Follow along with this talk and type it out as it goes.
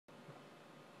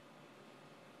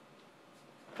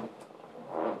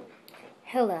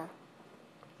Hello.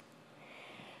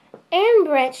 Anne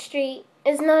Bradstreet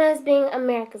is known as being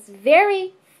America's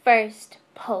very first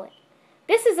poet.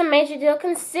 This is a major deal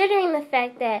considering the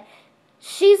fact that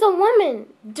she's a woman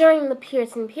during the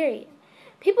Puritan period.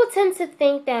 People tend to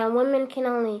think that women can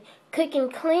only cook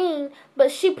and clean,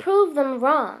 but she proved them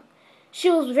wrong. She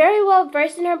was very well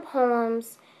versed in her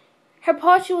poems. Her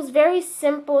poetry was very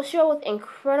simple. She wrote with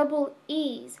incredible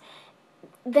ease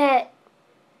that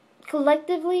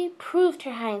collectively proved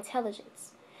her high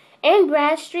intelligence. Anne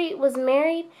Bradstreet was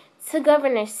married to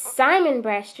Governor Simon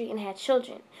Bradstreet and had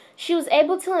children. She was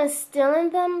able to instill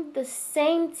in them the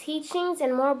same teachings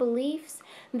and moral beliefs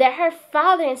that her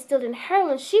father instilled in her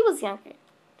when she was younger.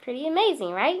 Pretty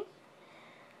amazing, right?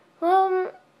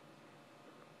 Well,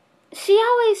 she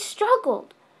always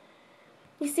struggled.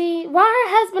 You see, while her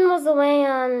husband was away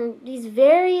on these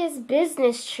various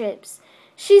business trips,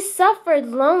 she suffered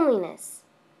loneliness.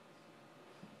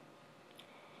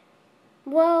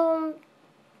 Well,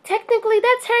 technically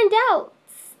that turned out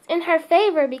in her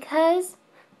favor because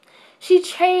she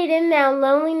traded in that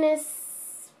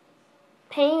loneliness,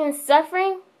 pain, and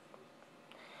suffering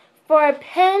for a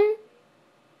pen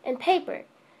and paper.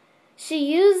 She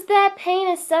used that pain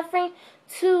and suffering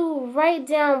to write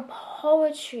down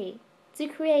poetry, to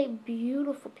create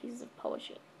beautiful pieces of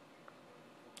poetry.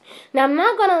 Now, I'm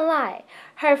not going to lie.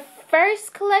 Her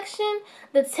first collection,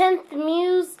 The 10th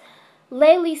Muse,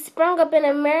 lately sprung up in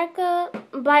America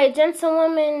by a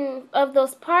gentlewoman of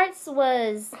those parts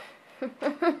was it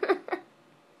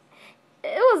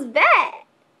was bad,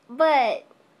 but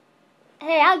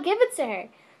hey, I'll give it to her.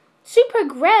 She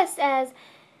progressed as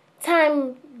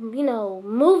time,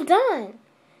 moved on.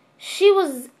 She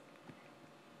had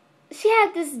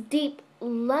this deep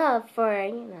love for,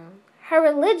 her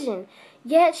religion,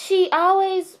 yet she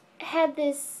always had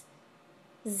this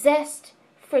zest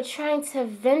for trying to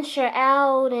venture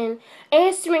out and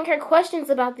answering her questions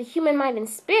about the human mind and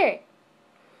spirit.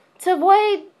 To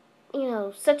avoid,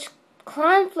 such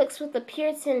conflicts with the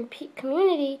Puritan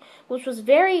community, which was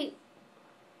very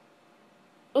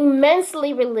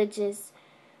immensely religious,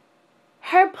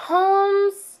 her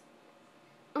poems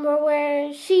were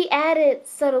where she added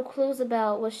subtle clues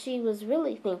about what she was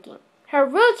really thinking, her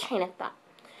real train of thought.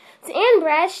 To Anne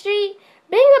Bradstreet,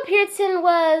 being a Puritan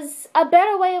was a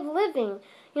better way of living.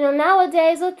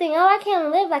 Nowadays we'll think, I can't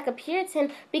live like a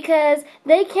Puritan because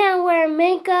they can't wear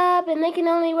makeup and they can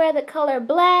only wear the color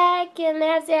black and they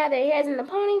have to have their hairs in a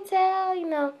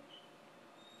ponytail,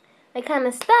 that kind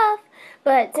of stuff.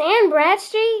 But to Anne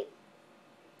Bradstreet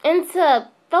and to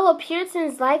fellow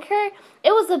Puritans like her,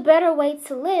 it was a better way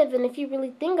to live. And if you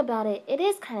really think about it, it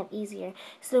is kind of easier.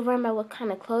 Instead of worrying about what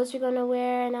kind of clothes you're going to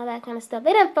wear and all that kind of stuff.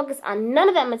 They didn't focus on none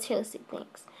of that materialistic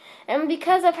things. And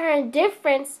because of her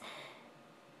indifference,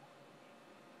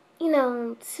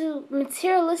 to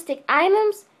materialistic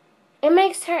items, it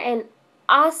makes her an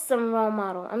awesome role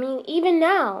model. I mean, even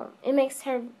now, it makes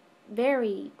her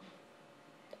very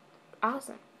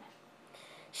awesome.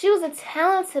 She was a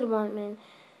talented woman,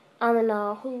 all in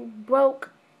all, who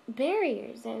broke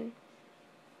barriers, and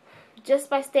just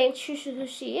by staying true to who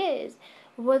she is,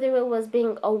 whether it was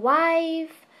being a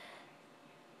wife,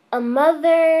 a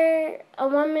mother, a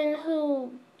woman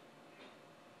who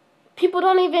people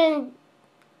don't even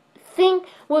think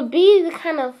would be the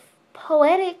kind of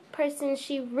poetic person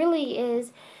she really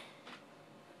is,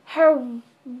 her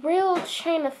real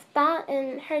train of thought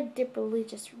and her deep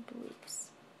religious beliefs.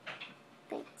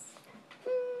 Thanks.